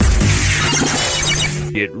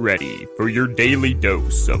Get ready for your daily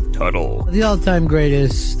dose of Tuttle. The all-time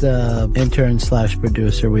greatest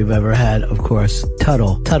intern/producer we've ever had, of course,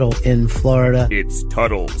 Tuttle. Tuttle in Florida. It's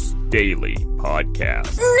Tuttle's Daily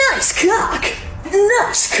Podcast. Nice cock!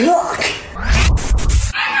 Nice cock!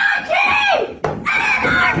 Anarchy!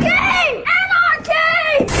 Anarchy!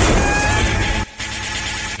 Anarchy!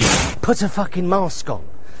 Put a fucking mask on.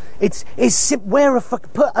 Wear a fuck.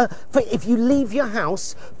 If you leave your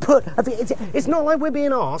house, it's not like we're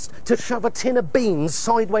being asked to shove a tin of beans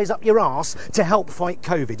sideways up your arse to help fight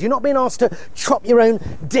COVID. You're not being asked to chop your own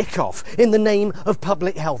dick off in the name of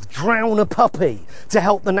public health. Drown a puppy to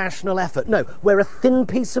help the national effort. No, wear a thin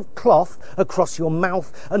piece of cloth across your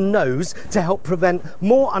mouth and nose to help prevent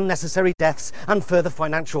more unnecessary deaths and further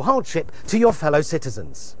financial hardship to your fellow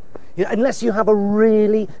citizens. Unless you have a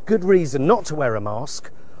really good reason not to wear a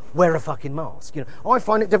mask, wear a fucking mask. I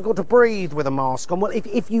find it difficult to breathe with a mask on. Well,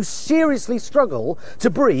 if you seriously struggle to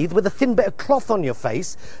breathe with a thin bit of cloth on your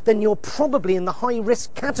face, then you're probably in the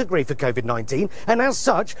high-risk category for COVID-19, and as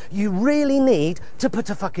such, you really need to put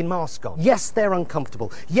a fucking mask on. Yes, they're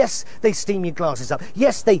uncomfortable. Yes, they steam your glasses up.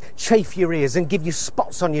 Yes, they chafe your ears and give you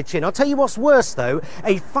spots on your chin. I'll tell you what's worse, though,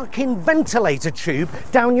 a fucking ventilator tube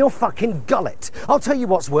down your fucking gullet. I'll tell you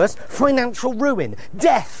what's worse, financial ruin,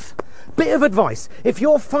 death. Bit of advice, if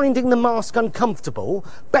you're finding the mask uncomfortable,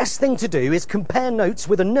 best thing to do is compare notes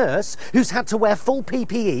with a nurse who's had to wear full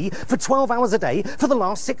PPE for 12 hours a day for the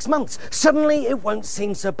last 6 months. Suddenly it won't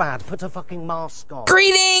seem so bad. Put a fucking mask on.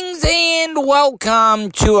 Greetings and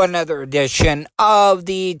welcome to another edition of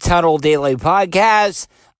the Tuttle Daily Podcast.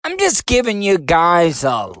 I'm just giving you guys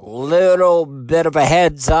a little bit of a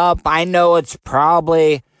heads up. I know it's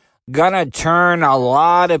probably gonna turn a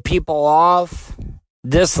lot of people off,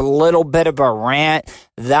 this little bit of a rant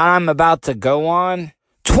that I'm about to go on.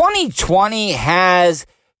 2020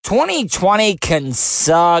 can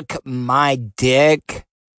suck my dick.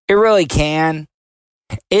 It really can.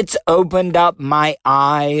 It's opened up my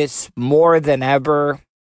eyes more than ever.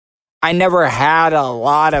 I never had a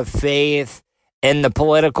lot of faith in the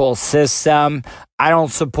political system. I don't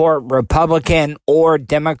support Republican or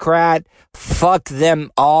Democrat. Fuck them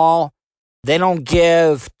all. They don't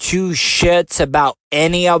give two shits about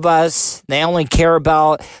any of us. They only care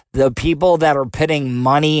about the people that are putting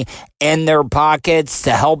money in their pockets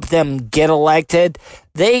to help them get elected.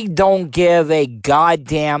 They don't give a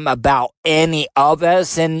goddamn about any of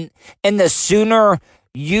us. And the sooner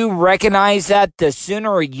you recognize that, the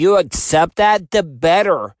sooner you accept that, the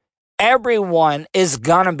better everyone is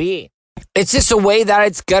gonna be. It's just a way that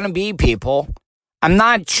it's gonna be, people. I'm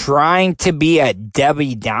not trying to be a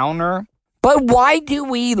Debbie Downer. But why do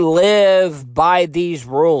we live by these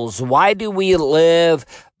rules? Why do we live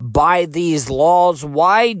by these laws?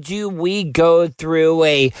 Why do we go through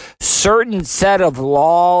a certain set of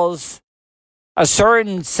laws, a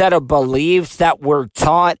certain set of beliefs that we're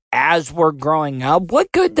taught as we're growing up?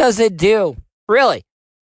 What good does it do? Really?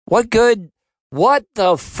 What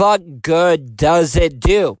the fuck good does it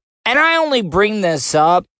do? And I only bring this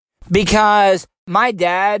up because my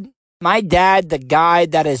dad, the guy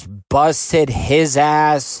that has busted his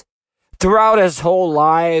ass throughout his whole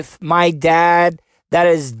life, my dad that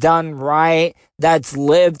has done right, that's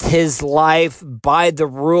lived his life by the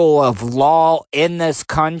rule of law in this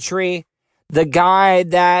country, the guy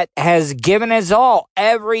that has given his all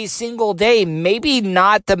every single day, maybe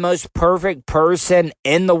not the most perfect person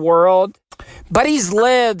in the world, but he's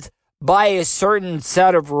lived by a certain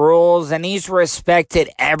set of rules and he's respected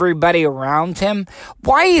everybody around him.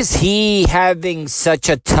 Why is he having such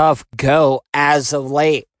a tough go as of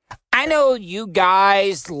late? I know you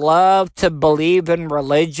guys love to believe in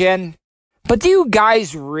religion, but do you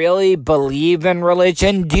guys really believe in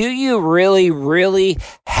religion? Do you really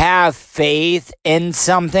have faith in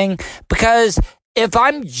something? Because if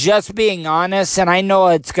I'm just being honest, and I know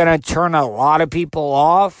it's going to turn a lot of people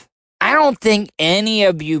off, I don't think any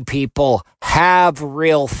of you people have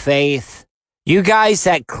real faith. You guys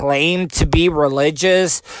that claim to be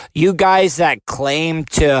religious, you guys that claim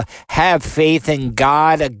to have faith in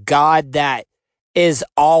God, a God that is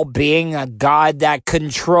all being, a God that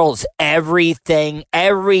controls everything,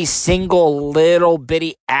 every single little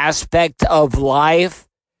bitty aspect of life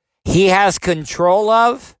he has control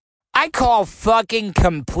of. I call fucking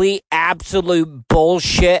complete absolute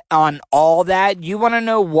bullshit on all that. You want to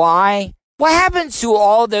know why? What happens to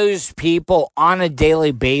all those people on a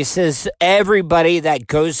daily basis? Everybody that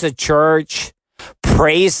goes to church,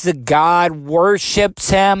 prays to God, worships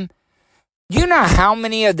him. You know how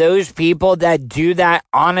many of those people that do that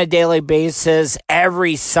on a daily basis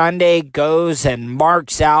every Sunday goes and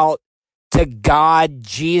marks out to God,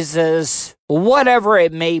 Jesus, whatever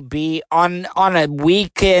it may be, on a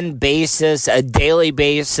weekend basis, a daily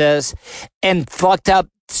basis, and fucked up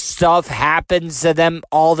stuff happens to them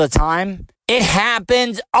all the time? It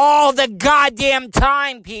happens all the goddamn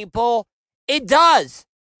time, people. It does.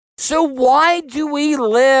 So why do we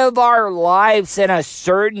live our lives in a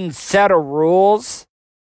certain set of rules?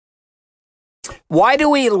 Why do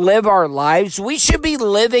we live our lives? We should be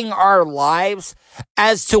living our lives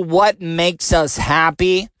as to what makes us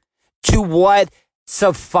happy, to what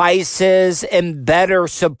suffices and better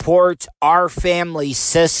supports our family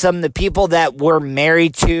system, the people that we're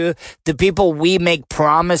married to, the people we make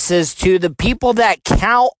promises to, the people that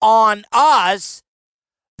count on us.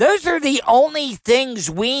 Those are the only things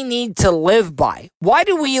we need to live by. Why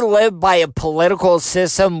do we live by a political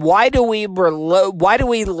system? Why do we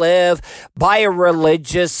live by a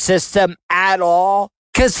religious system at all?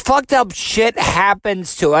 Because fucked up shit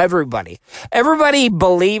happens to everybody. Everybody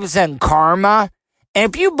believes in karma.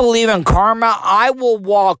 And if you believe in karma, I will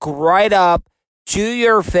walk right up to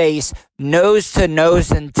your face, nose to nose,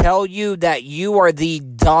 and tell you that you are the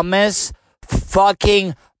dumbest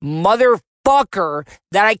fucking motherfucker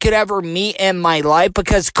that I could ever meet in my life,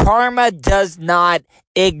 because karma does not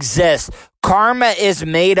exist. Karma is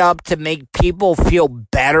made up to make people feel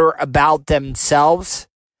better about themselves.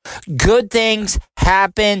 Good things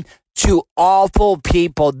happen to awful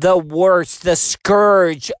people, the worst, the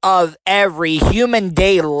scourge of every human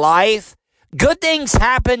day life. Good things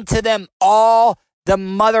happen to them all the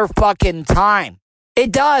motherfucking time.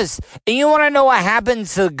 It does. And you want to know what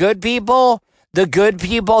happens to good people? The good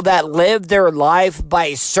people that live their life by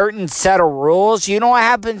a certain set of rules, you know what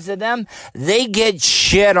happens to them? They get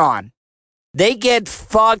shit on. They get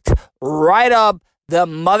fucked right up the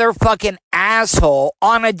motherfucking asshole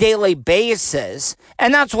on a daily basis.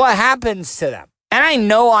 And that's what happens to them. And I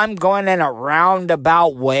know I'm going in a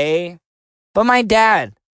roundabout way, but my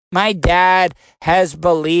dad has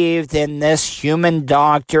believed in this human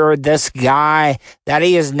doctor, this guy that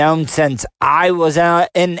he has known since I was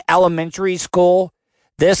in elementary school.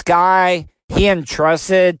 This guy he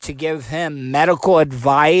entrusted to give him medical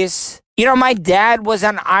advice. You know, my dad was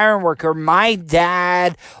an iron worker. My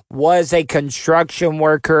dad was a construction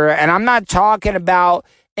worker. And I'm not talking about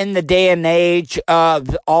in the day and age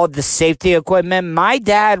of all the safety equipment. My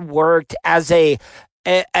dad worked as an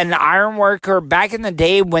iron worker back in the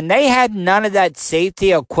day when they had none of that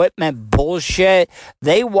safety equipment bullshit.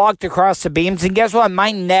 They walked across the beams, and guess what?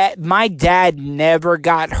 My dad never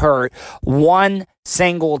got hurt one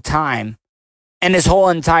single time in his whole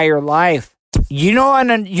entire life. You want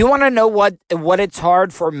to know what it's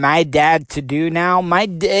hard for my dad to do now?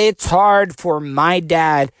 It's hard for my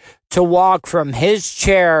dad to walk from his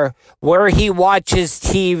chair where he watches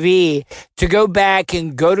TV to go back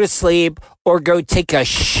and go to sleep or go take a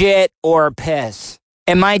shit or a piss.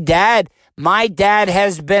 And my dad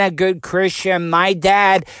has been a good Christian. My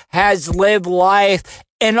dad has lived life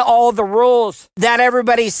in all the rules that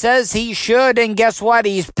everybody says he should. And guess what?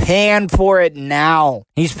 He's paying for it now.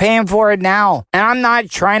 And I'm not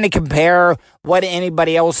trying to compare what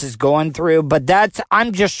anybody else is going through, but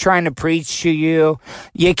I'm just trying to preach to you.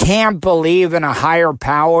 You can't believe in a higher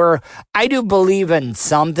power. I do believe in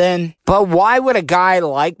something, but why would a guy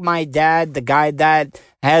like my dad, the guy that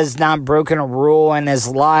has not broken a rule in his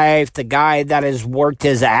life, the guy that has worked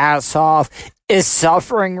his ass off, is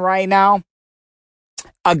suffering right now?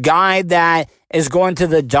 A guy that is going to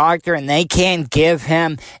the doctor and they can't give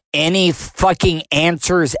him any fucking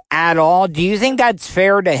answers at all. Do you think that's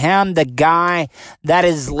fair to him? The guy that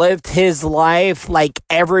has lived his life like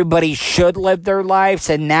everybody should live their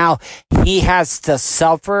lives, and now he has to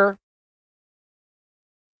suffer?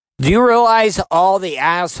 Do you realize all the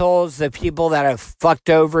assholes, the people that have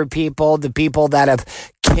fucked over people, the people that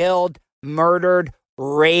have killed, murdered,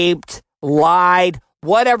 raped, lied,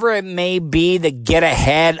 whatever it may be to get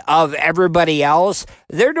ahead of everybody else?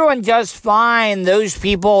 They're doing just fine. Those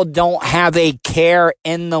people don't have a care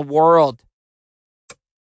in the world.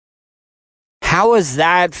 How is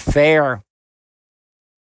that fair?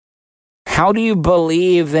 How do you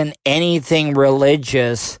believe in anything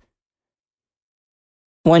religious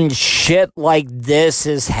when shit like this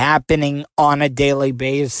is happening on a daily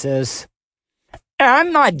basis?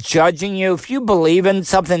 I'm not judging you. If you believe in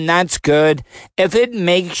something, that's good. If it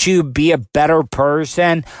makes you be a better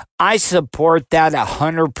person, I support that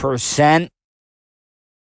 100%.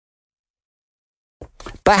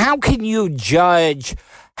 But how can you judge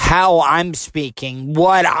how I'm speaking,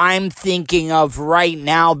 what I'm thinking of right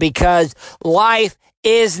now? Because life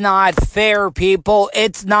is not fair, people.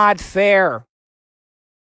 It's not fair.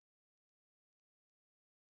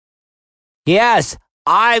 Yes,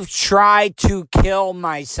 I've tried to kill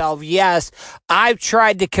myself. Yes, I've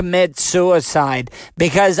tried to commit suicide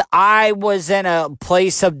because I was in a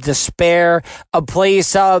place of despair, a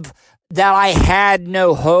place of that I had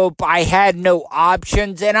no hope, I had no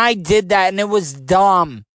options, and I did that, and it was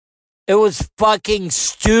dumb. It was fucking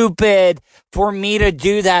stupid for me to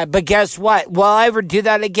do that. But guess what? Will I ever do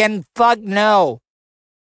that again? Fuck no.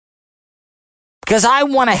 Because I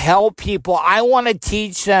want to help people. I want to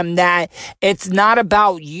teach them that it's not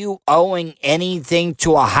about you owing anything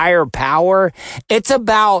to a higher power. It's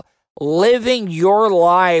about living your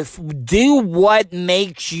life. Do what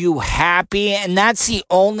makes you happy. And that's the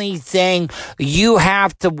only thing you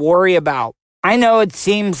have to worry about. I know it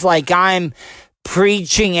seems like I'm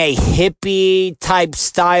preaching a hippie type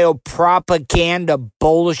style propaganda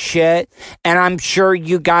bullshit. And I'm sure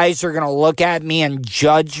you guys are going to look at me and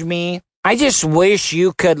judge me. I just wish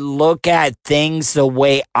you could look at things the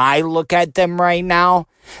way I look at them right now.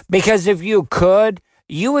 Because if you could,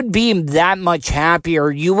 you would be that much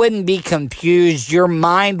happier. You wouldn't be confused. Your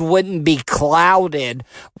mind wouldn't be clouded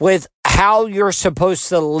with how you're supposed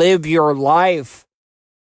to live your life.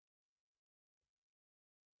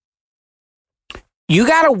 You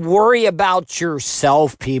got to worry about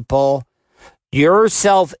yourself, people.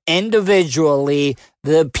 Yourself individually,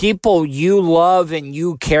 the people you love and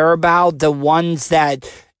you care about, the ones that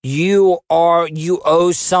you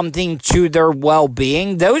owe something to their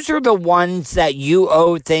well-being. Those are the ones that you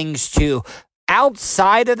owe things to.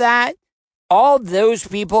 Outside of that, all those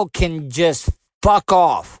people can just fuck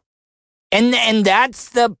off. And that's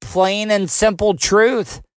the plain and simple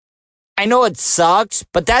truth. I know it sucks,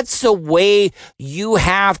 but that's the way you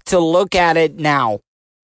have to look at it now.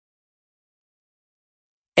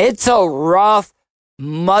 It's a rough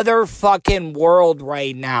motherfucking world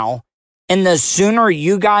right now. And the sooner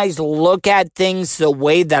you guys look at things the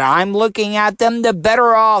way that I'm looking at them, the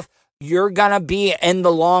better off you're gonna be in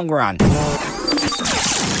the long run.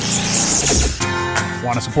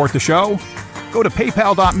 Want to support the show? Go to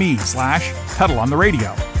paypal.me/Tuttle on the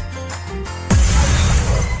radio.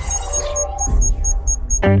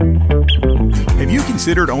 Have you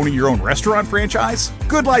considered owning your own restaurant franchise?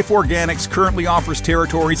 Good Life Organics currently offers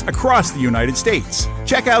territories across the United States.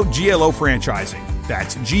 Check out GLO Franchising.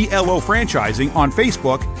 That's GLO Franchising on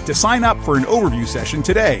Facebook to sign up for an overview session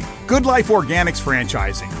today. Good Life Organics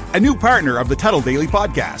Franchising, a new partner of the Tuttle Daily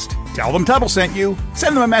Podcast. Tell them Tuttle sent you.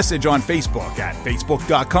 Send them a message on Facebook at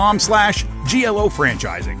facebook.com/GLO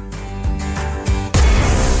Franchising.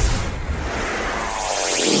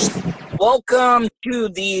 Welcome to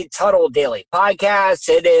the Tuttle Daily Podcast.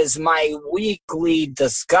 It is my weekly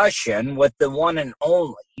discussion with the one and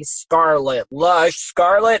only Scarlett Lush.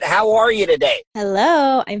 Scarlett, how are you today?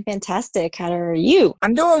 Hello, I'm fantastic. How are you?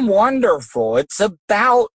 I'm doing wonderful. It's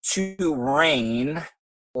about to rain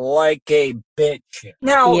like a bitch.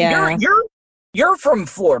 Now, Yeah. you're from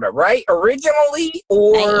Florida, right? Originally,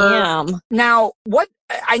 or I am. Now, what?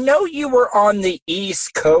 I know you were on the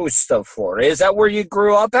East Coast of Florida. Is that where you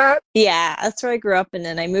grew up at? Yeah, that's where I grew up, and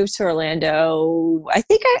then I moved to Orlando. I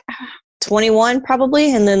think 21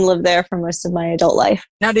 probably, and then lived there for most of my adult life.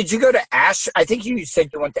 Now, did you go to I think you said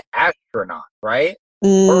you went to Astronaut, right?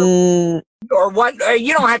 Or what?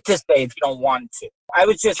 You don't have to say if you don't want to. I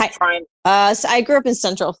was just trying. So I grew up in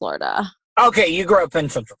Central Florida. Okay, you grew up in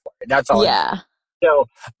Central Florida. That's all. Yeah. So,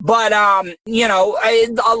 but you know,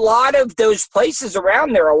 a lot of those places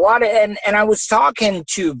around there, and I was talking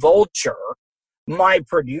to Vulture, my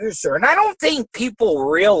producer, and I don't think people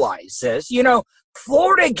realize this. You know,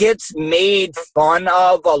 Florida gets made fun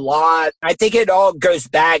of a lot. I think it all goes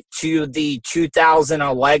back to the 2000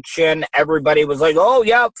 election. Everybody was like, oh,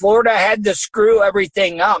 yeah, Florida had to screw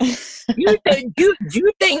everything up. Do you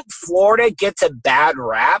think Florida gets a bad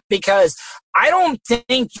rap? Because I don't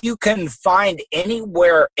think you can find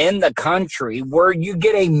anywhere in the country where you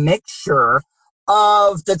get a mixture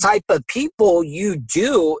of the type of people you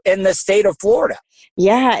do in the state of Florida.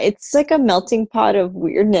 Yeah, it's like a melting pot of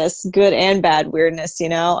weirdness, good and bad weirdness, you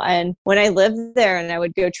know? And when I lived there and I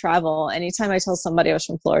would go travel, anytime I tell somebody I was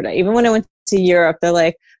from Florida, even when I went to Europe, they're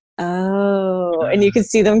like, oh, and you can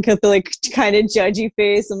see them get the like kind of judgy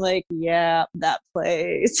face. I'm like, yeah, that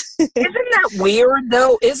place. Isn't that weird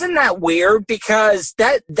though? Isn't that weird? Because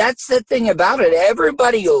that's the thing about it.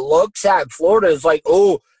 Everybody looks at Florida as like,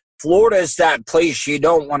 oh, Florida's that place you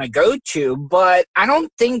don't want to go to. But I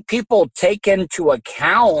don't think people take into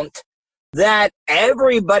account that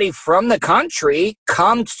everybody from the country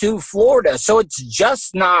comes to Florida. So it's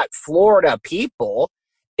just not Florida people.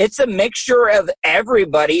 It's a mixture of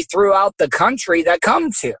everybody throughout the country that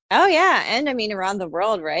comes here. Oh, yeah. And I mean, around the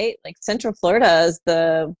world, right? Like Central Florida is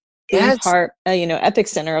the theme park,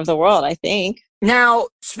 epicenter of the world, I think. Now,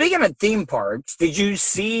 speaking of theme parks, did you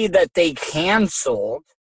see that they canceled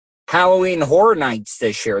Halloween Horror Nights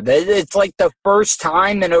this year? It's like the first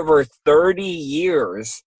time in over 30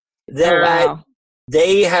 years that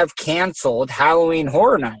they have canceled Halloween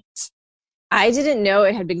Horror Nights. I didn't know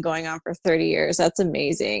it had been going on for 30 years. That's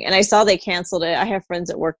amazing. And I saw they canceled it. I have friends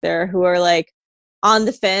that work there who are like on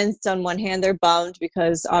the fence. On one hand, they're bummed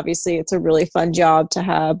because obviously it's a really fun job to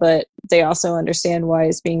have, but they also understand why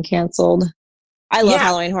it's being canceled. I love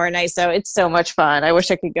Halloween Horror Nights, though. It's so much fun. I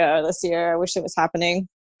wish I could go this year. I wish it was happening.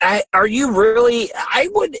 Are you really? I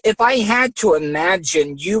would, if I had to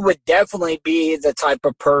imagine, you would definitely be the type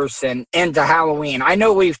of person into Halloween. I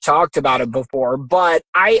know we've talked about it before, but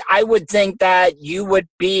I would think that you would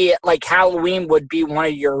be, like, Halloween would be one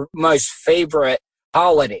of your most favorite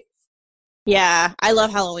holidays. Yeah, I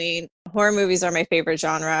love Halloween. Horror movies are my favorite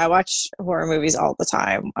genre. I watch horror movies all the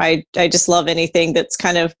time. I just love anything that's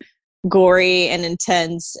kind of gory and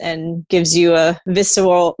intense and gives you a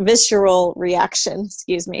visceral reaction.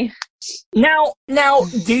 Excuse me. Now,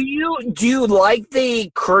 do you like the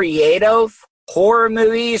creative horror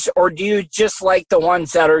movies, or do you just like the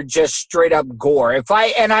ones that are just straight up gore?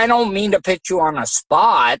 And I don't mean to put you on a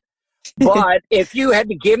spot, but if you had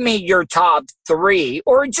to give me your top 3,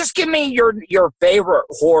 or just give me your favorite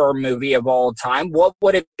horror movie of all time, what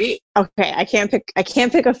would it be? Okay, I can't pick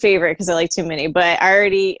a favorite because I like too many, but I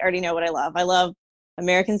already know what I love. I love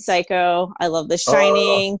American Psycho. I love The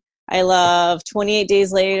Shining. I love 28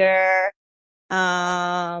 Days Later.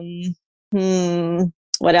 What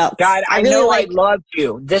else? God, I really know I love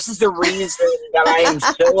you. This is the reason that I am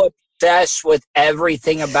so obsessed with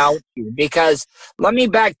everything about you, because let me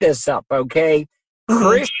back this up, okay?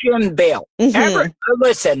 Christian Bale.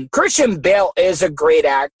 Listen, Christian Bale is a great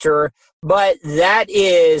actor, but that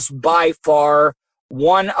is by far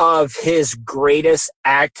one of his greatest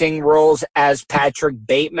acting roles as Patrick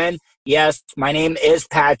Bateman. Yes, my name is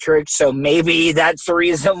Patrick, so maybe that's the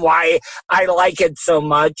reason why I like it so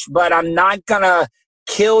much, but I'm not gonna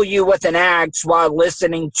kill you with an axe while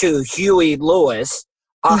listening to Huey Lewis.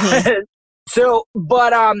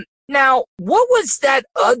 Now, what was that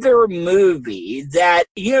other movie that,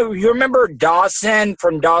 you remember Dawson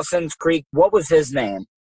from Dawson's Creek? What was his name?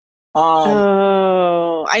 I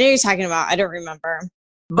know what you're talking about. I don't remember.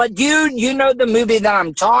 But you know the movie that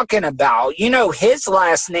I'm talking about. You know, his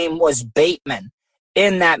last name was Bateman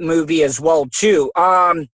in that movie as well, too.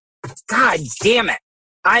 God damn it.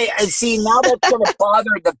 I see, now that's going to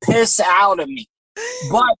bother the piss out of me.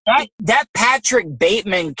 But that Patrick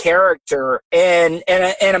Bateman character in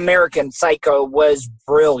American Psycho was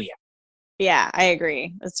brilliant. Yeah, I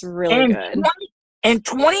agree. It's really good. And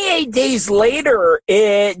 28 Days Later,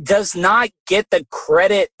 it does not get the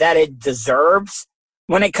credit that it deserves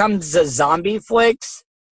when it comes to zombie flicks,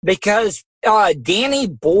 because Danny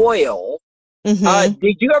Boyle,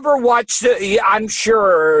 did you ever watch I'm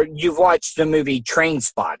sure you've watched the movie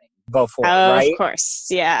Trainspotting before, right? Of course,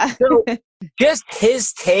 yeah. So just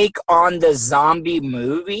his take on the zombie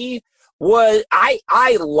movie was,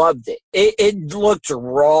 I loved it. It looked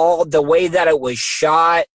raw, the way that it was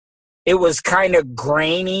shot. It was kind of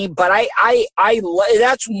grainy, but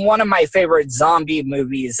that's one of my favorite zombie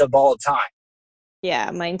movies of all time. Yeah,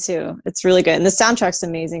 mine too. It's really good. And the soundtrack's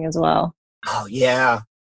amazing as well. Oh, yeah.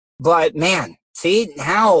 But, man, see,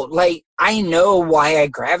 now, like, I know why I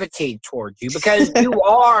gravitate towards you, because you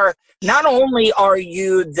are, not only are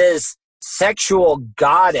you this sexual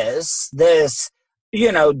goddess, this,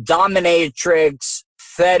 dominatrix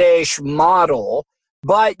fetish model,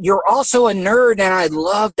 but you're also a nerd, and I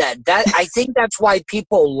love that. I think that's why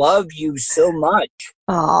people love you so much.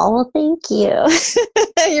 Oh, well, thank you.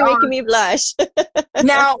 You're making me blush.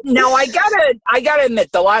 now, I gotta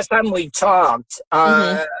admit, the last time we talked,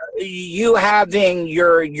 you having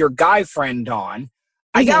your guy friend on,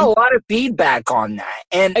 I got a lot of feedback on that,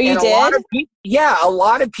 and you did? A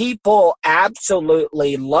lot of people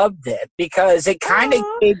absolutely loved it, because it kind of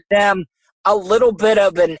gave them a little bit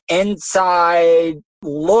of an inside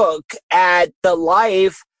look at the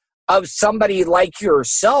life of somebody like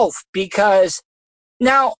yourself, because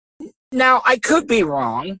now I could be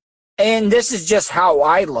wrong, and this is just how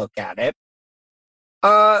I look at it.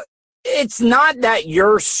 It's not that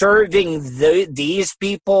you're serving these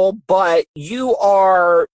people, but you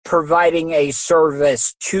are providing a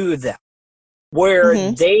service to them,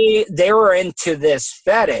 where they're into this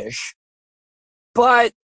fetish.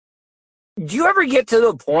 But do you ever get to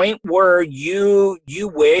the point where you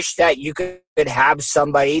wish that you could have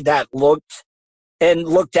somebody that looked and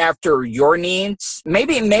looked after your needs.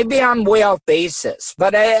 Maybe I'm way off basis,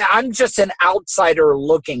 but I'm just an outsider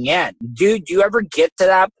looking in. Do you ever get to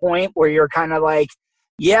that point where you're kind of like,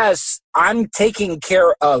 yes, I'm taking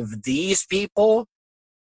care of these people,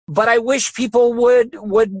 but I wish people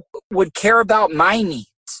would care about my needs?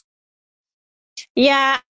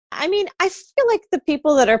 Yeah. I mean, I feel like the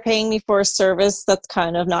people that are paying me for a service, that's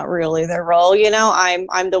kind of not really their role. You know,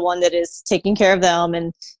 I'm the one that is taking care of them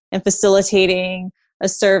and facilitating a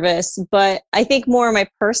service. But I think more in my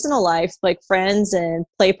personal life, like friends and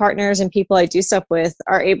play partners and people I do stuff with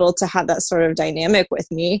are able to have that sort of dynamic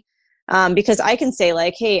with me. Because I can say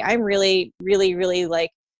like, hey, I'm really, really, really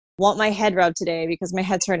like want my head rubbed today because my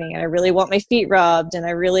head's hurting, and I really want my feet rubbed, and I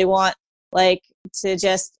really want like to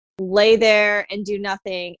just lay there and do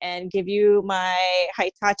nothing and give you my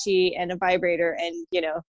Hitachi and a vibrator and, you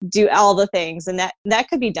know, do all the things. And that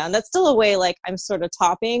could be done. That's still a way like I'm sort of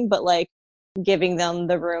topping, but like giving them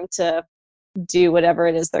the room to do whatever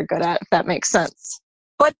it is they're good at, if that makes sense.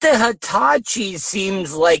 But the Hitachi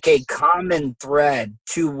seems like a common thread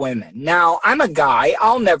to women. Now, I'm a guy.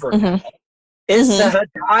 I'll never know. Is the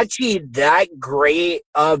Hitachi that great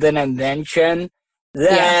of an invention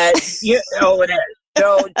that, you know, it is?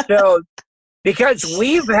 So, because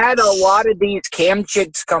we've had a lot of these cam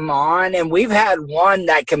chicks come on, and we've had one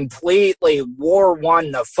that completely wore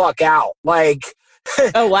one the fuck out. Like,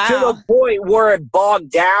 oh, wow. to the point where it bogged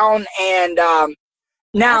down. And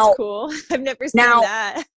now, that's cool. I've never seen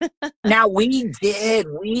that. Now one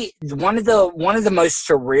of the most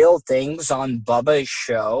surreal things on Bubba's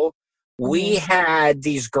show, we had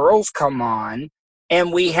these girls come on,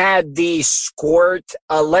 and we had the Squirt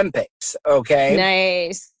Olympics, okay?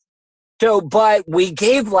 Nice. So, but we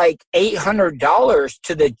gave like $800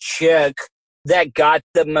 to the chick that got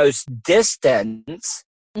the most distance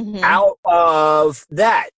out of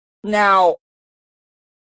that. Now,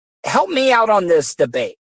 help me out on this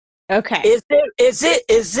debate. Okay. Is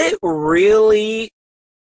it really,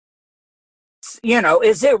 you know,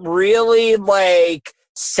 is it really like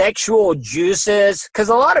sexual juices? Because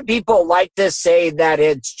a lot of people like to say that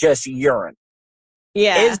it's just urine.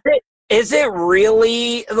 Yeah. Is it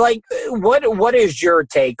really like what is your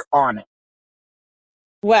take on it?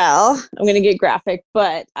 Well, I'm going to get graphic,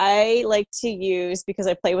 but I like to use, because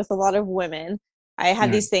I play with a lot of women, I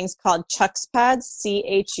have these things called Chucks pads,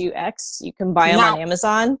 CHUX. You can buy them on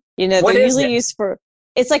Amazon. You know, they're usually used for,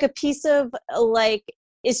 it's like a piece of like,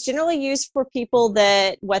 it's generally used for people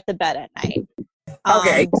that wet the bed at night.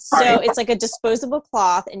 Okay. So it's like a disposable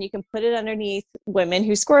cloth, and you can put it underneath women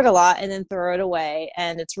who squirt a lot and then throw it away.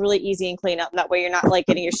 And it's really easy and clean up. That way you're not like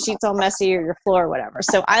getting your sheets all messy or your floor or whatever.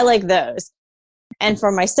 So I like those. And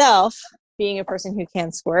for myself, being a person who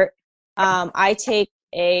can squirt, I take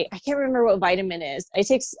I can't remember what vitamin is. I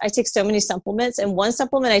take so many supplements, and one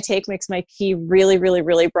supplement I take makes my pee really, really,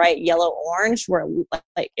 really bright yellow orange, where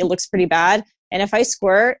it looks pretty bad. And if I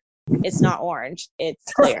squirt, it's not orange,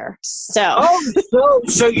 it's clear. So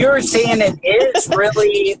so you're saying it is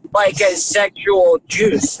really like a sexual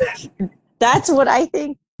juice then? That's what I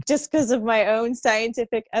think, just because of my own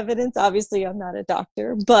scientific evidence. Obviously I'm not a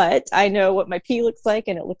doctor, but I know what my pee looks like,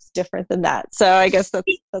 and it looks different than that. So I guess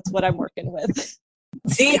that's what I'm working with.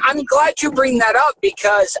 See, I'm glad you bring that up,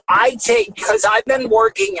 because I've been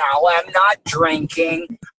working out, I'm not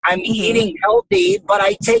drinking, I'm eating healthy, but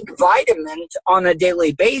I take vitamins on a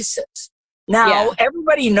daily basis. Now,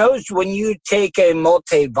 everybody knows when you take a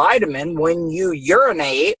multivitamin, when you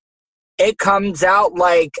urinate, it comes out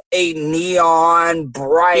like a neon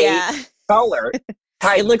bright color.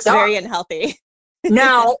 It looks very unhealthy.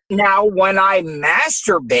 Now, when I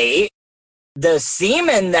masturbate, the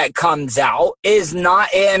semen that comes out is not,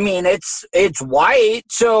 I mean, it's white.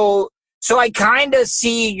 So I kind of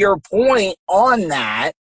see your point on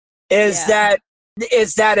that, is that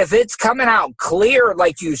if it's coming out clear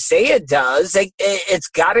like you say it does, it's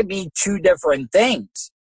got to be two different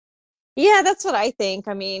things. Yeah, that's what I think.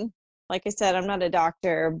 I mean, like I said, I'm not a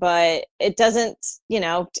doctor, but it doesn't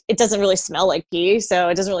really smell like pee, so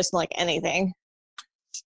it doesn't really smell like anything.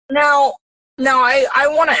 Now, I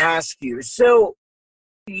want to ask you, so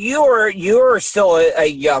you're still a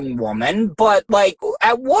young woman, but like,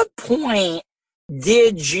 at what point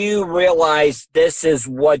did you realize this is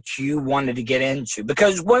what you wanted to get into?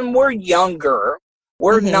 Because when we're younger,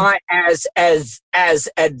 we're not as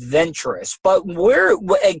adventurous, but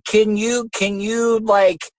can you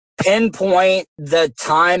like pinpoint the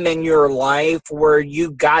time in your life where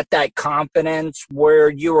you got that confidence, where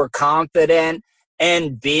you were confident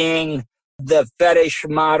in being the fetish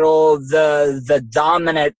model, the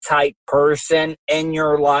dominant type person in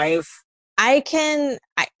your life? I can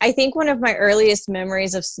I think one of my earliest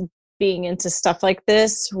memories of being into stuff like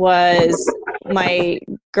this was my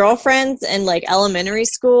girlfriends in like elementary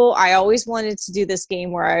school. I always wanted to do this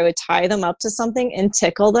game where I would tie them up to something and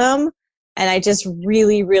tickle them. And I just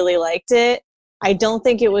really, really liked it. I don't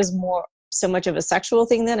think it was more so much of a sexual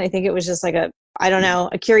thing then. I think it was just like a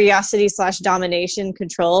curiosity / domination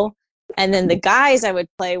control. And then the guys I would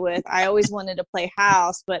play with, I always wanted to play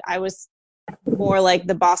house, but I was more like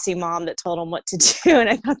the bossy mom that told them what to do. And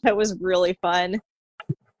I thought that was really fun.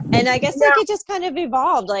 And I guess like it just kind of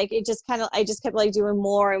evolved. Like I just kept like doing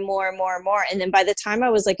more and more and more and more. And then by the time I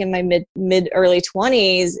was like in my mid early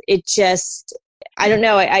 20s, it just, I don't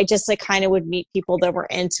know. I just like kind of would meet people that were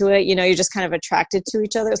into it. You know, you're just kind of attracted to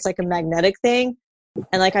each other. It's like a magnetic thing.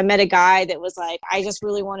 And like I met a guy that was like, I just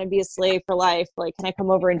really want to be a slave for life. Like, can I come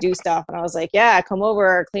over and do stuff? And I was like, yeah, come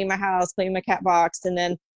over, clean my house, clean my cat box, and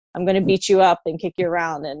then I'm going to beat you up and kick you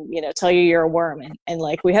around and, you know, tell you you're a worm. And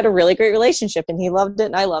like, we had a really great relationship and he loved it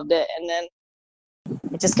and I loved it. And then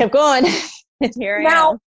it just kept going. And here I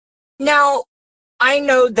am. Now, I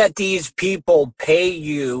know that these people pay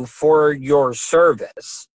you for your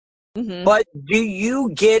service, but do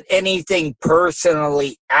you get anything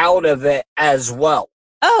personally out of it as well?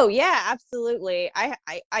 Oh yeah, absolutely.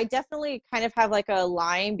 I definitely kind of have like a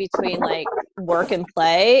line between like work and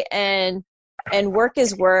play, and work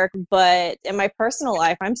is work, but in my personal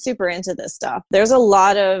life, I'm super into this stuff. There's a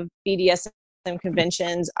lot of BDSM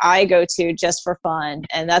conventions I go to just for fun,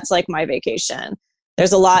 and that's like my vacation.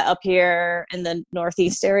 There's a lot up here in the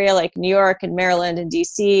Northeast area, like New York and Maryland and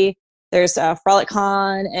DC. There's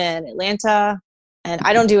FrolicCon and Atlanta, and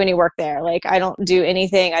I don't do any work there. Like I don't do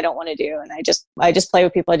anything I don't want to do, and I just play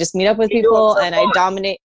with people. I just meet up with people, and I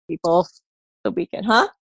dominate people the weekend, huh?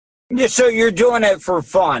 Yeah, so you're doing it for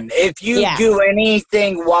fun. If you do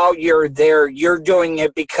anything while you're there, you're doing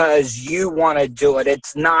it because you want to do it.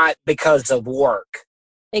 It's not because of work.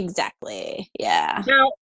 Exactly. Yeah.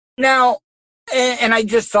 Now, and I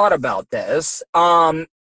just thought about this. And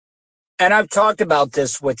I've talked about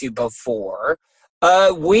this with you before.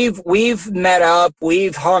 We've met up.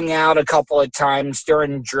 We've hung out a couple of times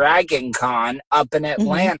during Dragon Con up in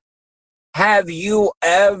Atlanta. Have you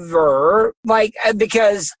ever, like,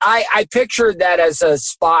 because I picture that as a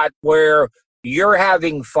spot where you're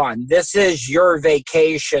having fun. This is your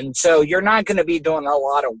vacation, so you're not going to be doing a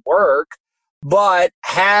lot of work. But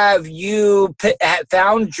have you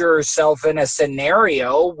found yourself in a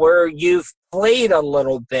scenario where you've played a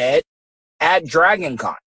little bit at Dragon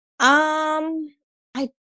Con? I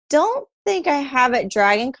don't think I have at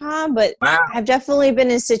Dragon Con, but I've definitely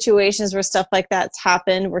been in situations where stuff like that's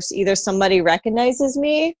happened, where either somebody recognizes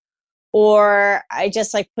me or I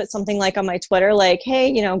just like put something like on my Twitter, like, hey,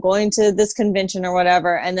 you know, I'm going to this convention or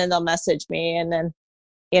whatever, and then they'll message me, and then,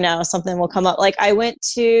 you know, something will come up. Like I went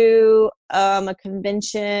to a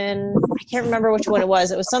convention, I can't remember which one it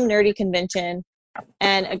was. It was some nerdy convention,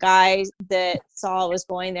 and a guy that saw I was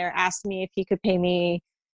going there asked me if he could pay me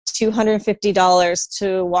 $250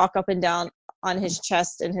 to walk up and down on his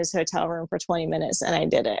chest in his hotel room for 20 minutes, and I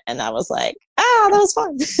did it, and I was like, that was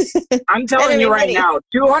fun. I'm telling you right now,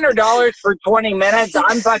 $200 for 20 minutes,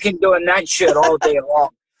 I'm fucking doing that shit all day long.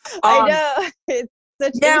 I know. It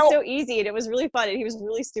was so easy, and it was really fun, and he was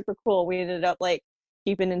really super cool. We ended up like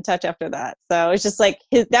keeping in touch after that. So it's just like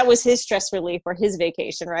that was his stress relief for his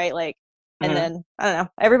vacation, right? Like, and then I don't know,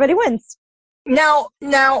 everybody wins. Now,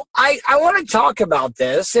 I want to talk about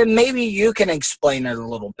this, and maybe you can explain it a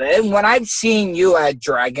little bit. When I've seen you at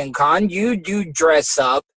Dragon Con, you do dress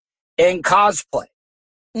up in cosplay.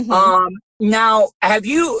 Now,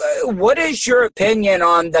 what is your opinion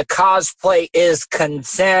on the cosplay is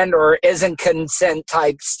consent or isn't consent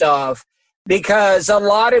type stuff? Because a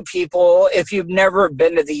lot of people, if you've never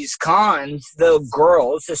been to these cons, the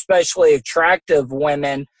girls, especially attractive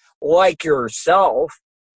women like yourself,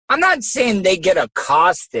 I'm not saying they get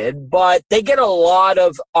accosted, but they get a lot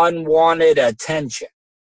of unwanted attention.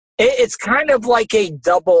 It's kind of like a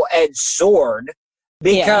double-edged sword,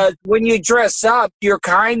 because when you dress up, you're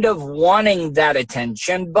kind of wanting that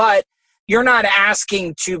attention, but you're not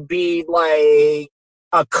asking to be like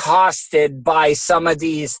accosted by some of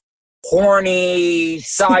these horny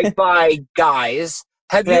sci-fi guys.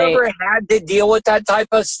 Have you ever had to deal with that type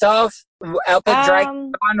of stuff up at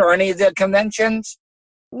Dragon Con or any of the conventions?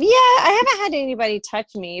 Yeah, I haven't had anybody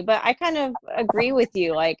touch me, but I kind of agree with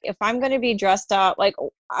you. Like, if I'm going to be dressed up, like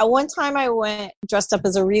one time I went dressed up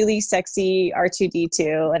as a really sexy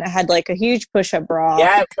R2-D2, and I had like a huge push-up bra,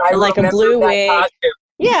 and like a blue wig. Costume.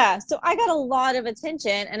 Yeah, so I got a lot of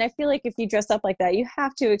attention, and I feel like if you dress up like that, you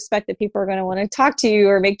have to expect that people are going to want to talk to you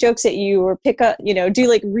or make jokes at you or pick up, you know, do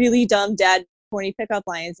like really dumb dad corny pickup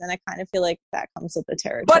lines, and I kind of feel like that comes with the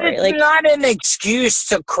territory. But it's like, not an excuse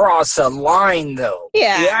to cross a line, though.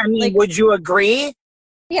 Yeah, I mean, like, would you agree?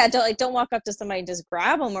 Yeah, don't walk up to somebody and just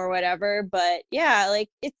grab them or whatever. But yeah, like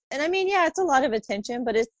it's, and I mean, yeah, it's a lot of attention,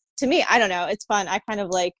 but it's, to me, I don't know, it's fun. I kind of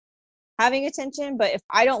like having attention, but if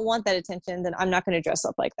I don't want that attention, then I'm not going to dress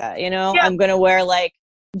up like that. Yeah. I'm going to wear like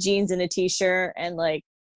jeans and a t-shirt and like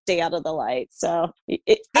stay out of the light. So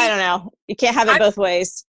I don't know. You can't have it both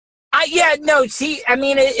ways. See, I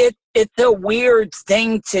mean, it's a weird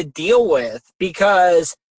thing to deal with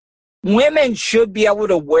because women should be able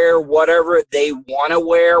to wear whatever they want to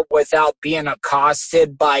wear without being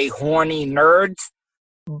accosted by horny nerds.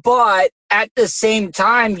 But at the same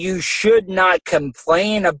time, you should not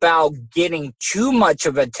complain about getting too much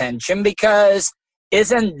of attention because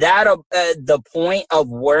isn't that the point of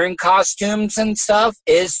wearing costumes and stuff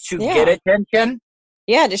is to get attention?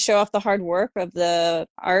 Yeah, to show off the hard work of the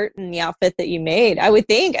art and the outfit that you made, I would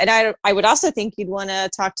think. And I would also think you'd want to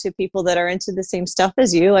talk to people that are into the same stuff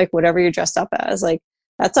as you, like whatever you're dressed up as. Like,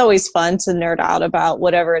 that's always fun to nerd out about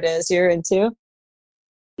whatever it is you're into.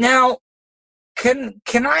 Now, can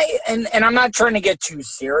I, and I'm not trying to get too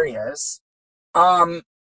serious, what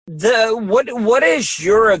is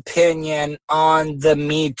your opinion on the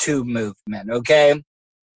Me Too movement, okay?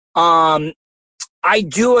 I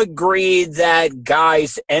do agree that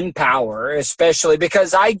guys in power, especially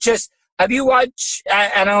because have you watched,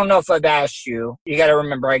 I don't know if I've asked you, you got to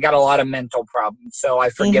remember, I got a lot of mental problems, so I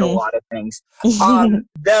forget a lot of things.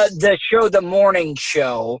 The show, The Morning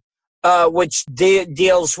Show, which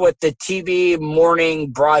deals with the TV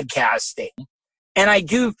morning broadcasting. And I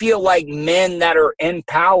do feel like men that are in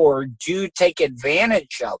power do take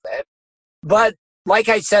advantage of it. But like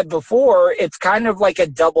I said before, it's kind of like a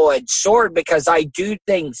double-edged sword because I do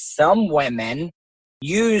think some women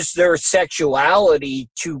use their sexuality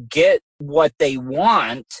to get what they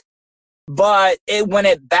want, but when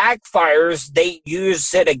it backfires, they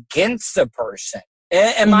use it against the person.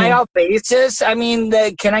 Am I off basis? I mean,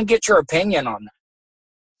 can I get your opinion on that?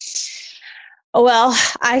 Well,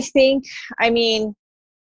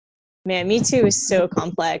 man, Me Too is so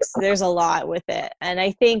complex. There's a lot with it. And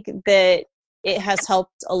I think that it has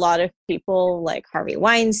helped a lot of people like Harvey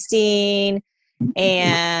Weinstein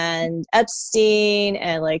and Epstein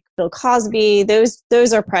and like Bill Cosby.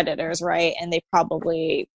 Those are predators, right? And they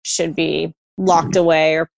probably should be locked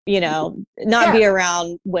away or, not be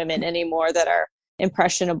around women anymore that are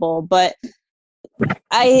impressionable. But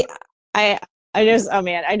I know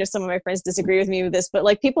some of my friends disagree with me with this, but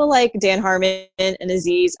like people like Dan Harmon and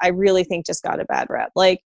Aziz, I really think just got a bad rep.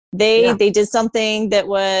 Like they did something that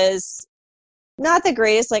was not the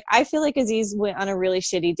greatest. Like I feel like Aziz went on a really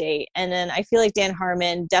shitty date, and then I feel like Dan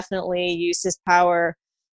Harmon definitely used his power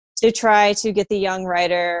to try to get the young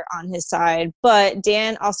writer on his side. But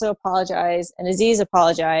Dan also apologized, and Aziz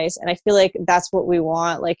apologized, and I feel like that's what we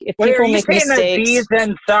want. Like if people make mistakes,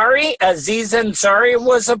 Aziz Ansari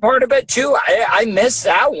was a part of it too. I missed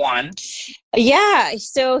that one. Yeah,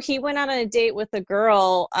 so he went out on a date with a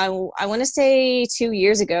girl. I want to say 2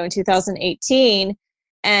 years ago in 2018.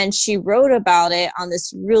 And she wrote about it on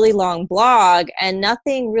this really long blog, and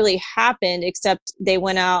nothing really happened except they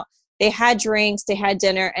went out, they had drinks, they had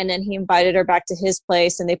dinner, and then he invited her back to his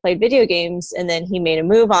place and they played video games, and then he made a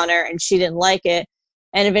move on her and she didn't like it.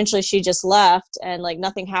 And eventually she just left and like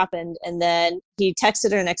nothing happened. And then he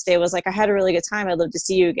texted her the next day, was like, I had a really good time. I'd love to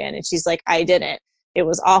see you again. And she's like, I didn't. It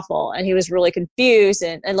was awful. And he was really confused.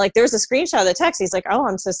 And like, there's a screenshot of the text. He's like, oh,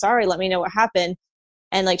 I'm so sorry. Let me know what happened.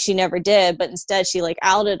 And like, she never did, but instead she like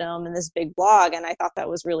outed him in this big blog. And I thought that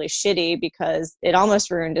was really shitty because it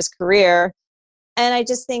almost ruined his career. And I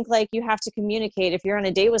just think like you have to communicate. If you're on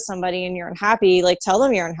a date with somebody and you're unhappy, like tell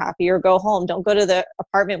them you're unhappy or go home. Don't go to the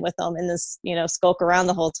apartment with them and this, skulk around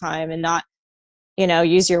the whole time and not,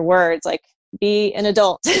 use your words. Like be an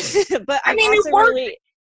adult. But I mean,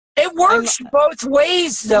 it works both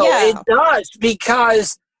ways though. Yeah. It does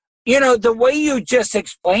because the way you just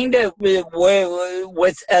explained it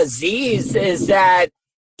with Aziz is that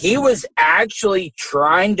he was actually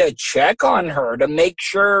trying to check on her to make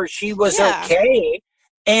sure she was okay.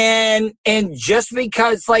 And just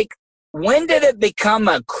because, like, when did it become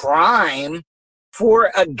a crime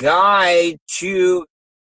for a guy to,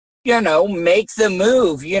 make the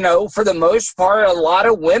move? For the most part, a lot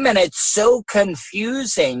of women, it's so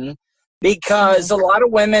confusing. Because a lot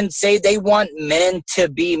of women say they want men to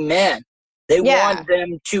be men. They want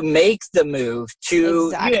them to make the move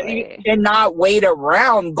and not wait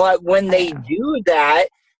around. But when they do that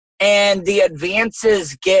and the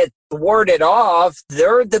advances get thwarted off,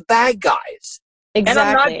 they're the bad guys.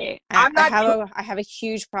 Exactly. I'm not I have a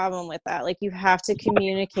huge problem with that. Like, you have to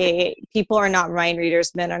communicate. People are not mind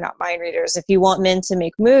readers. Men are not mind readers. If you want men to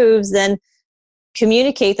make moves, then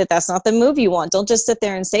communicate that that's not the move you want. Don't just sit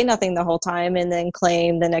there and say nothing the whole time and then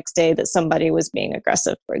claim the next day that somebody was being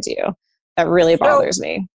aggressive towards you. That really bothers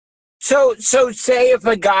me. So say if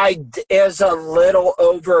a guy is a little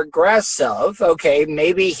over aggressive, okay,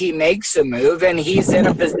 maybe he makes a move and he's in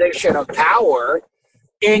a position of power,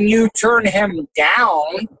 and you turn him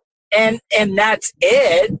down, and that's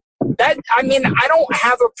it. That, I mean, I don't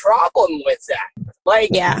have a problem with that. Like,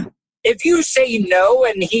 Yeah. if you say no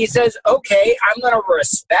and he says, okay, I'm going to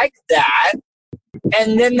respect that,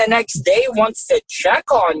 and then the next day wants to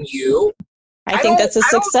check on you, I think that's a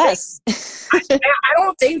success. I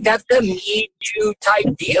don't think that's a Me Too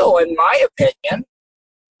type deal, in my opinion.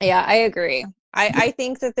 Yeah, I agree. I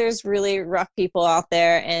think that there's really rough people out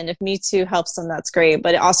there, and if Me Too helps them, that's great.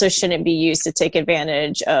 But it also shouldn't be used to take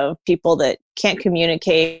advantage of people that can't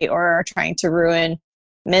communicate or are trying to ruin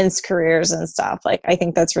men's careers and stuff. Like, I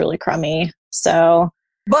think that's really crummy. So,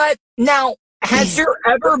 but now, has there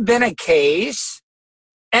ever been a case?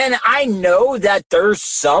 And I know that there's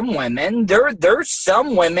some women, there's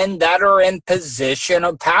some women that are in position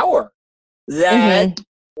of power that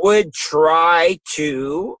would try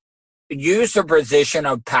to use a position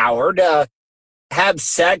of power to have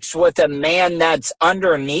sex with a man that's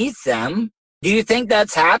underneath them. Do you think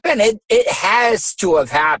that's happened? It has to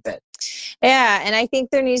have happened. Yeah, and I think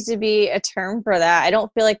there needs to be a term for that. I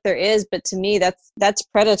don't feel like there is, but to me, that's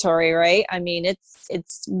predatory, right? I mean,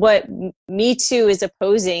 it's what Me Too is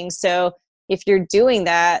opposing. So if you're doing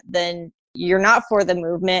that, then you're not for the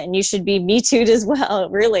movement, and you should be Me Too'd as well.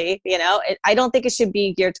 Really, I don't think it should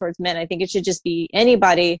be geared towards men. I think it should just be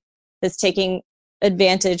anybody that's taking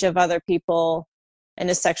advantage of other people in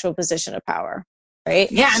a sexual position of power,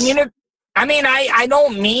 right? Yeah, I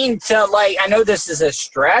don't mean to, like, I know this is a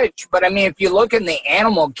stretch, but I mean, if you look in the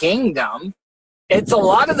animal kingdom, it's a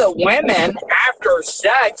lot of the women after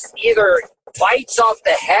sex either bites off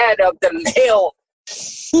the head of the male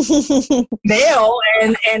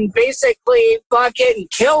and basically fucking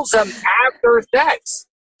kills them after sex.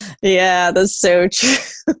 Yeah, that's so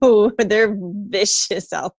true. They're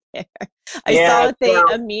vicious out there. I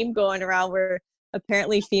saw a meme going around where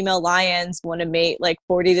apparently female lions want to mate like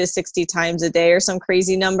 40 to 60 times a day or some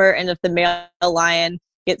crazy number. And if the male lion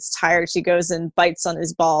gets tired, she goes and bites on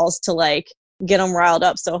his balls to like get him riled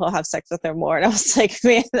up so he'll have sex with her more. And I was like,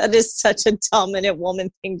 man, that is such a dominant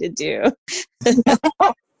woman thing to do.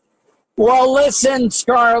 Well, listen,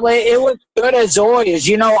 Scarlett, it was good as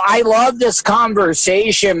always. I love this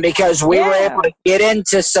conversation because we were able to get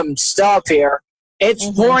into some stuff here. It's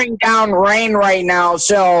pouring down rain right now,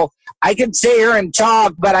 so I could sit here and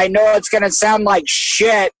talk, but I know it's going to sound like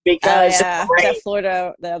shit because the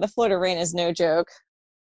Florida rain is no joke.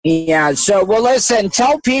 Yeah, so, well, listen,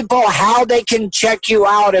 tell people how they can check you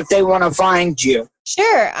out if they want to find you.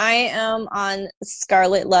 Sure. I am on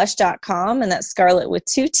scarlettlush.com, and that's Scarlett with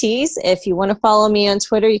 2 T's. If you want to follow me on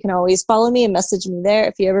Twitter, you can always follow me and message me there.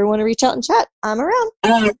 If you ever want to reach out and chat, I'm around.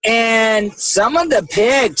 And some of the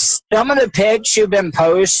pics you've been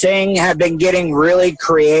posting have been getting really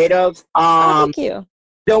creative. Thank you.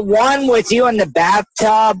 The one with you in the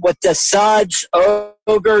bathtub with the suds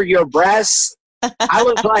over your breasts, I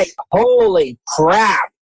was like, holy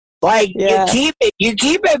crap. Like, you keep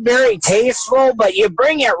it very tasteful, but you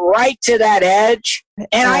bring it right to that edge.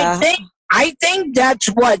 And I think that's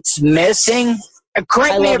what's missing.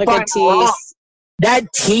 Correct me if I'm wrong.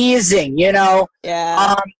 That teasing,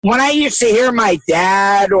 Yeah. When I used to hear my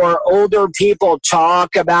dad or older people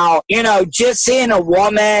talk about, just seeing a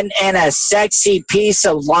woman in a sexy piece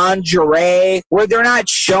of lingerie where they're not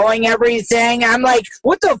showing everything, I'm like,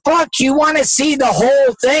 what the fuck? You want to see the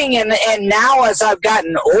whole thing? And now as I've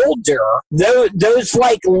gotten older, those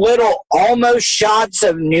like little almost shots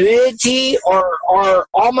of nudity are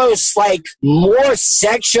almost like more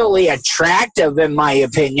sexually attractive in my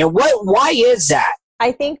opinion. Why is that?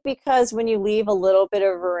 I think because when you leave a little bit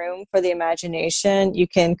of room for the imagination, you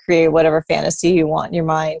can create whatever fantasy you want in your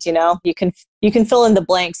mind. You can fill in the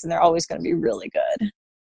blanks, and they're always going to be really good.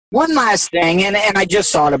 One last thing, and I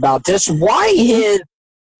just thought about this. Why is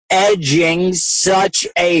edging such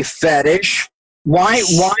a fetish? Why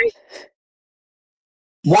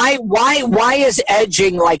is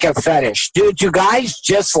edging like a fetish? Do guys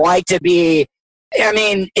just like to be? I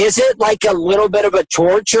mean, is it like a little bit of a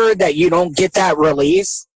torture that you don't get that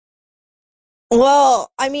release?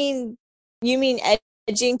 Well, I mean, you mean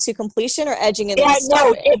edging to completion or edging in the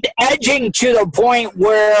starting? No, it's edging to the point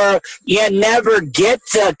where you never get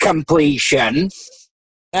to completion.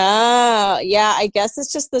 Yeah, I guess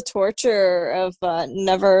it's just the torture of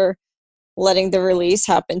never letting the release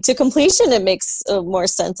happen to completion. It makes more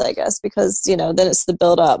sense, I guess, because, then it's the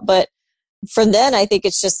build up. But from then, I think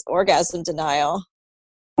it's just orgasm denial.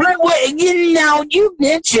 Right, well, now you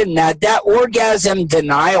mentioned that orgasm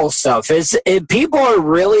denial stuff. People are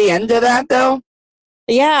really into that though?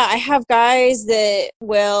 Yeah, I have guys that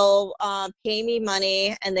will pay me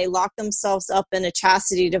money and they lock themselves up in a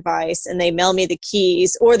chastity device and they mail me the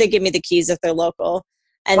keys, or they give me the keys if they're local.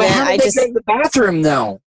 And But then how do they go to the bathroom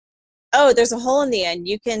though? Oh, there's a hole in the end.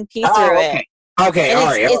 You can pee through it. Okay, and all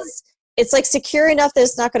right. It's like secure enough that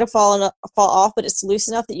it's not going to fall off, but it's loose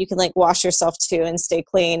enough that you can like wash yourself too and stay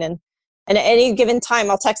clean. And at any given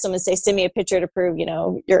time, I'll text them and say, send me a picture to prove,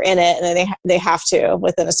 you're in it. And then they have to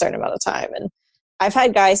within a certain amount of time. And I've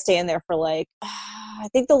had guys stay in there for like, I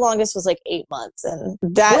think the longest was like 8 months. And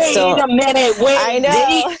that's Wait a minute. Wait, I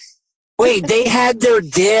know. They had their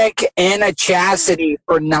dick in a chastity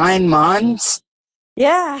for 9 months?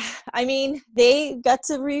 Yeah. I mean, they got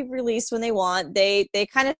to re-release when they want. They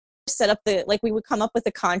kind of set up we would come up with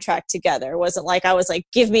a contract together. It wasn't like I was like,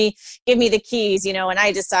 give me the keys, and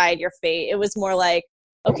I decide your fate. It was more like,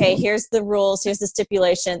 okay, here's the rules, here's the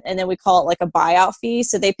stipulation, and then we call it like a buyout fee.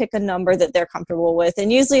 So they pick a number that they're comfortable with,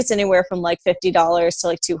 and usually it's anywhere from like $50 to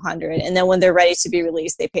like $200. And then when they're ready to be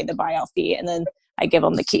released, they pay the buyout fee, and then I give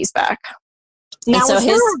them the keys back. Now, and so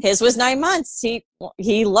his was 9 months.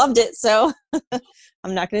 He loved it, so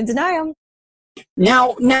I'm not going to deny him.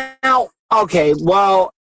 Now, okay,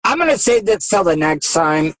 well, I'm going to say this till the next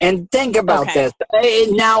time, and think about this.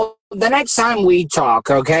 Now, the next time we talk,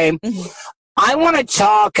 okay, I want to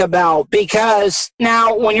talk about, because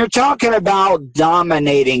now when you're talking about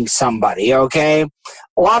dominating somebody, okay,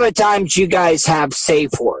 a lot of times you guys have safe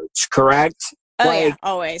words, correct? Oh, yeah,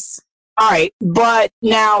 always. All right, but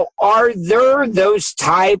now, are there those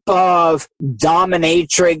type of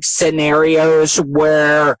dominatrix scenarios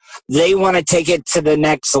where they want to take it to the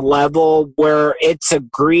next level, where it's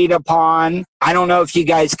agreed upon? I don't know if you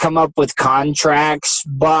guys come up with contracts,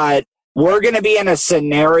 but we're going to be in a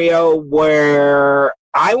scenario where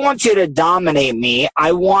I want you to dominate me.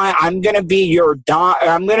 I'm going to be your dom.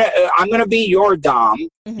 I'm going to be your dom.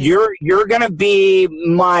 Mm-hmm. You're going to be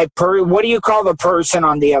my what do you call the person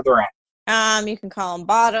on the other end? You can call them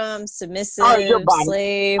bottom, submissive,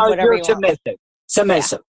 slave, whatever you want.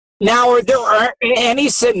 Submissive. Yeah. Now, are there any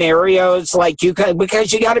scenarios like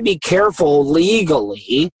because you got to be careful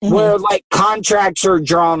legally, where like contracts are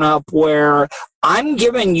drawn up where I'm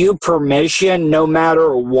giving you permission no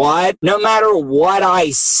matter what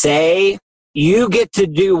I say, you get to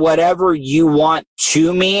do whatever you want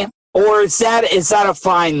to me? Or is that a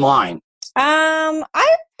fine line? I've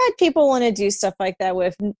had people want to do stuff like that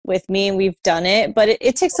with me, and we've done it, but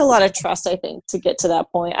it takes a lot of trust, I think, to get to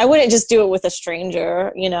that point. I wouldn't just do it with a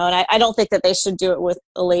stranger, and I don't think that they should do it with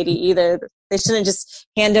a lady either. They shouldn't just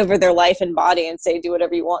hand over their life and body and say, do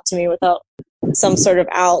whatever you want to me without some sort of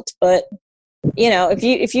out. But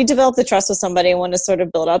if you develop the trust with somebody and want to sort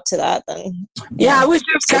of build up to that, then I was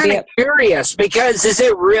just kind of curious, because is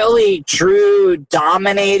it really true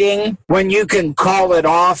dominating when you can call it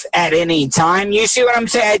off at any time? You see what I'm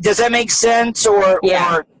saying? Does that make sense? Or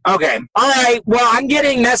okay, all right. Well, I'm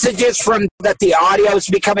getting messages from that the audio is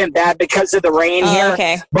becoming bad because of the rain here.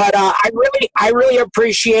 Okay, but I really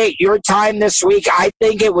appreciate your time this week. I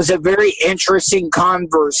think it was a very interesting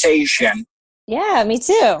conversation. Yeah, me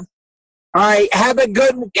too. All right, have a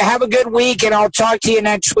good week, and I'll talk to you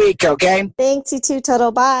next week, okay? Thanks, you too,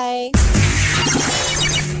 Tuttle. Bye.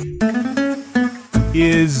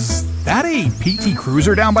 Is that a PT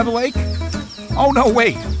Cruiser down by the lake? Oh, no,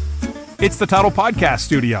 wait. It's the Tuttle Podcast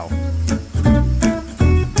Studio.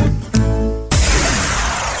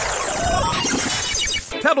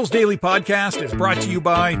 Tuttle's Daily Podcast is brought to you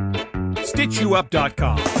by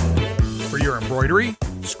StitchYouUp.com. For your embroidery,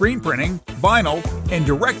 screen printing, vinyl, and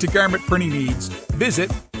direct-to-garment printing needs, visit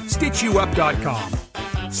StitchYouUp.com.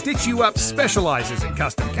 Stitch You Up specializes in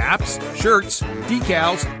custom caps, shirts,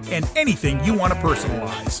 decals, and anything you want to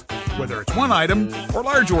personalize. Whether it's one item or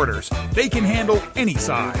large orders, they can handle any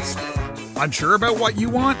size. Unsure about what you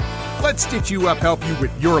want? Let Stitch You Up help you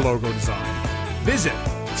with your logo design. Visit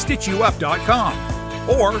StitchYouUp.com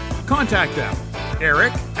or contact them,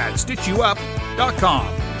 Eric@StitchYouUp.com.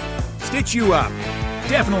 Stitch You Up.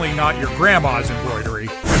 Definitely not your grandma's embroidery.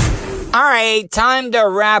 All right, time to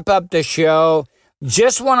wrap up the show.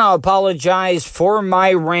 Just want to apologize for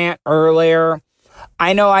my rant earlier.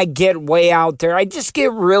 I know I get way out there. I just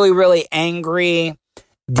get really, really angry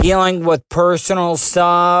dealing with personal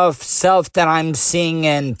stuff that I'm seeing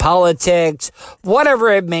in politics, whatever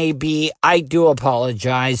it may be, I do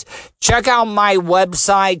apologize. Check out my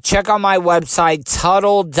website,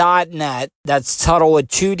 Tuddle.net. That's Tuddle with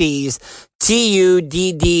 2 Ds,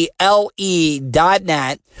 TUDDLE.net.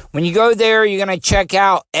 When you go there, you're going to check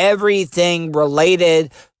out everything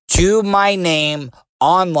related to my name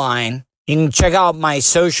online. You can check out my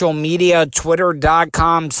social media,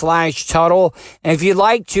 twitter.com/Tuddle. And if you'd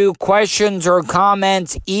like to, questions or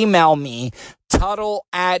comments, email me,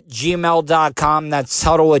 Tuddle@gmail.com. That's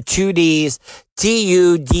Tuddle with 2 Ds,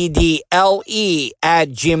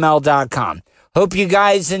 TUDDLE@gmail.com. Hope you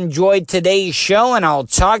guys enjoyed today's show, and I'll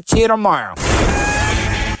talk to you tomorrow.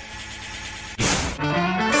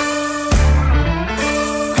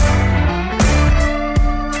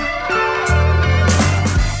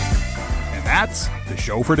 That's the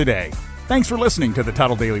show for today. Thanks for listening to the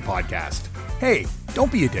Tuddle Daily Podcast. Hey,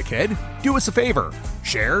 don't be a dickhead. Do us a favor.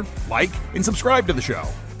 Share, like, and subscribe to the show.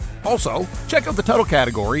 Also, check out the Tuddle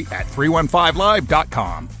category at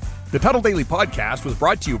 315live.com. The Tuddle Daily Podcast was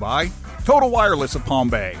brought to you by Total Wireless of Palm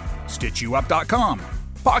Bay, StitchYouUp.com,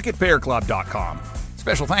 PocketPairClub.com.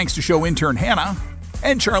 Special thanks to show intern Hannah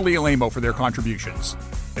and Charlie Alamo for their contributions.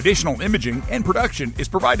 Additional imaging and production is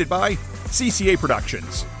provided by CCA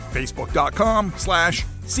Productions.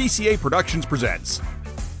 Facebook.com/CCA Productions Presents.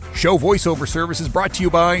 Show voiceover service is brought to you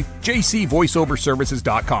by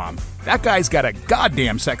JCVoiceOverServices.com. That guy's got a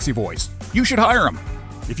goddamn sexy voice. You should hire him.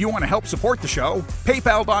 If you want to help support the show,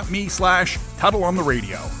 PayPal.me/Tuddle on the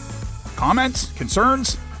radio. Comments?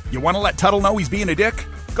 Concerns? You want to let Tuddle know he's being a dick?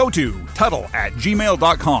 Go to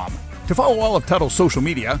Tuddle@gmail.com. To follow all of Tuddle's social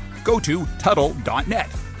media, go to Tuddle.net.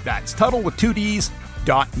 That's Tuddle with 2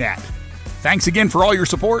 Ds.net. Thanks again for all your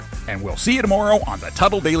support, and we'll see you tomorrow on the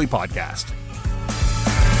Tuddle Daily Podcast.